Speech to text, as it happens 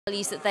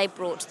values that they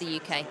brought to the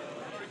UK?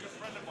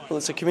 Well,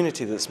 it's a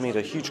community that's made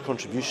a huge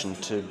contribution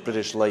to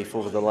British life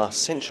over the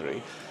last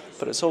century,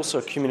 but it's also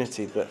a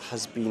community that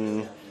has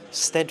been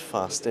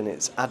steadfast in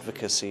its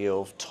advocacy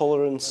of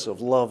tolerance,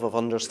 of love, of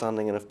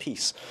understanding and of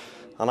peace.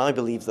 And I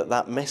believe that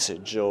that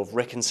message of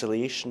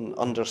reconciliation,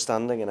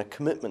 understanding and a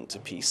commitment to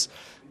peace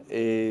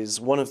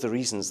is one of the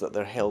reasons that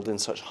they're held in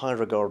such high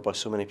regard by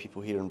so many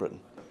people here in Britain.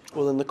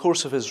 Well, in the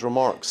course of his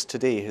remarks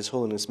today, His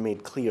Holiness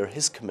made clear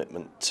his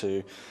commitment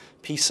to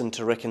peace and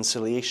to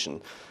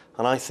reconciliation.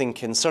 And I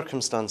think in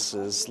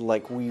circumstances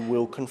like we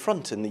will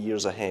confront in the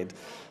years ahead,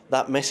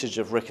 that message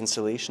of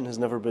reconciliation has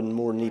never been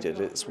more needed.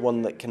 It's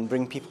one that can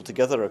bring people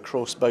together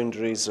across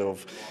boundaries of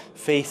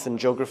faith and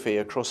geography,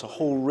 across a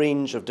whole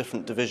range of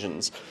different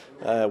divisions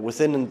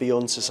within and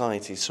beyond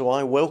society. So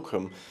I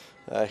welcome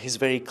his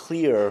very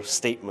clear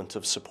statement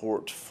of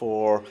support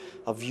for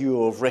a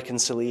view of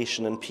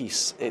reconciliation and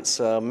peace. It's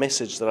a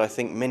message that I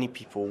think many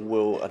people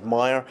will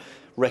admire,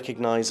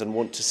 recognise and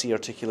want to see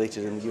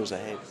articulated in the years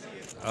ahead.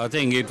 I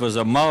think it was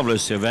a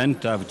marvelous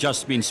event. I've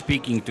just been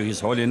speaking to His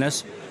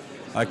Holiness.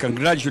 I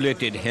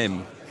congratulated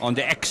him on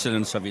the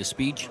excellence of his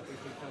speech.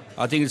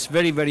 I think it's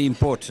very, very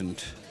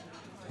important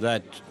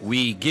that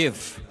we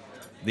give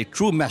the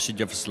true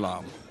message of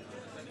Islam.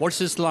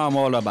 What's Islam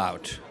all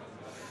about?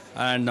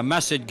 And the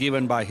message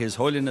given by His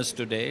Holiness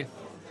today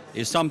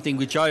is something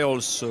which I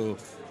also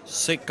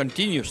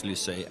continuously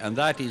say, and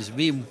that is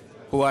we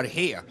who are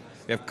here,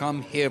 we have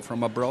come here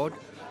from abroad,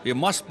 we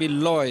must be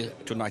loyal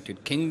to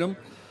United Kingdom.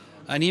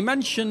 And he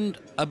mentioned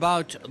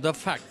about the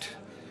fact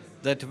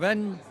that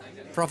when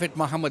Prophet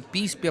Muhammad,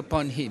 peace be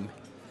upon him,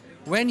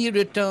 when he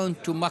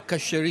returned to Makkah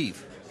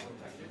Sharif,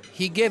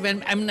 he gave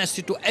an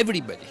amnesty to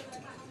everybody.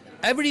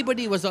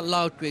 Everybody was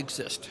allowed to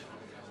exist.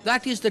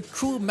 That is the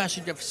true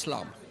message of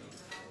Islam.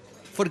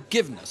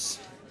 Forgiveness.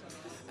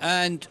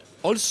 And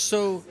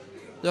also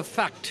the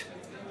fact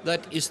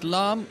that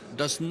Islam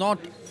does not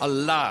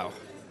allow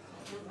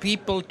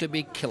people to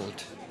be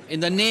killed in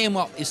the name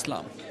of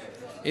Islam.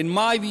 In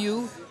my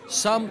view,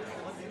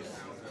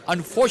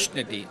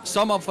 unfortunately,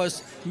 some of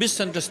us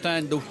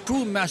misunderstand the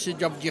true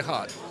message of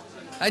jihad.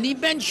 And he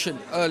mentioned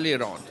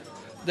earlier on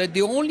that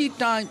the only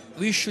time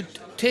we should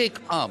take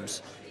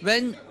arms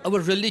when our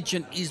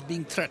religion is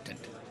being threatened.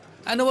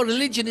 And our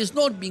religion is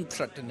not being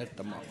threatened at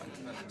the moment.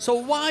 So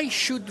why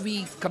should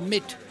we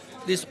commit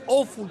these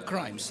awful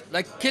crimes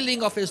like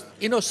killing of an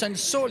innocent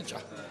soldier?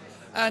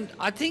 And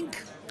I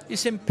think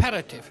it's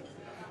imperative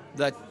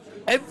that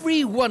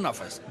every one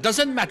of us,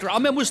 doesn't matter,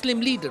 I'm a Muslim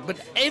leader, but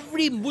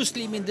every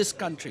Muslim in this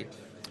country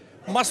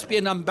must be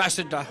an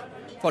ambassador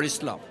for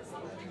Islam.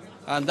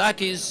 And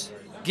that is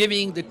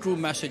giving the true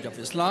message of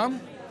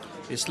Islam.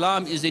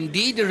 Islam is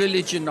indeed a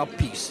religion of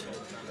peace.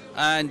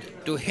 And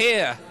to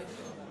hear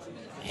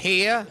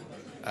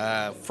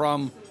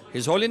from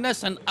His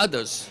Holiness and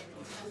others,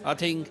 I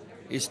think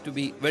is to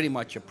be very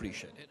much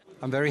appreciated.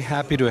 I'm very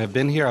happy to have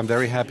been here. I'm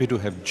very happy to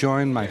have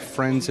joined my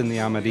friends in the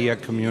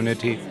Ahmadiyya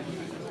community.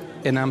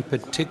 And I'm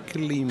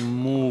particularly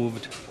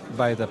moved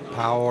by the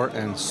power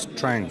and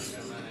strength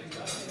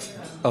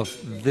of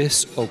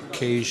this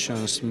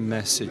occasion's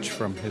message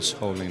from His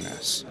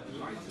Holiness.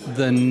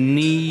 The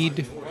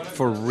need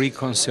for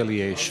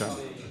reconciliation,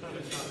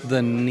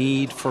 the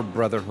need for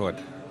brotherhood,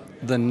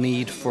 the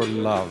need for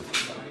love,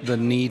 the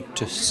need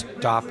to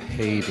stop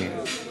hating,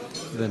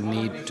 the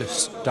need to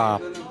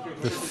stop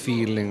the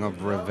feeling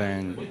of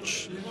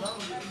revenge.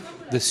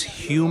 This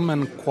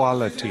human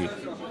quality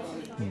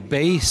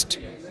based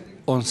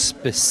on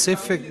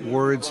specific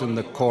words in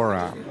the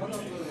Quran,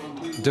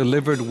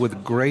 delivered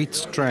with great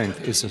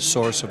strength, is a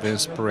source of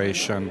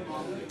inspiration,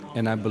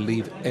 and I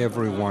believe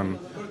everyone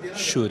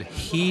should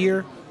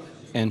hear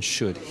and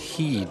should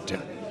heed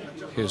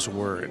his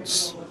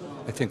words.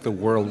 I think the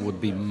world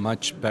would be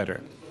much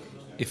better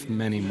if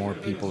many more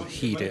people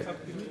heeded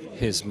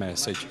his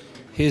message,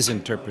 his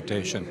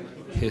interpretation,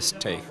 his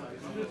take.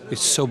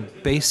 It's so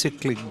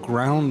basically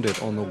grounded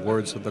on the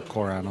words of the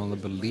Quran, on the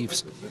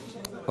beliefs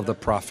of the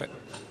Prophet.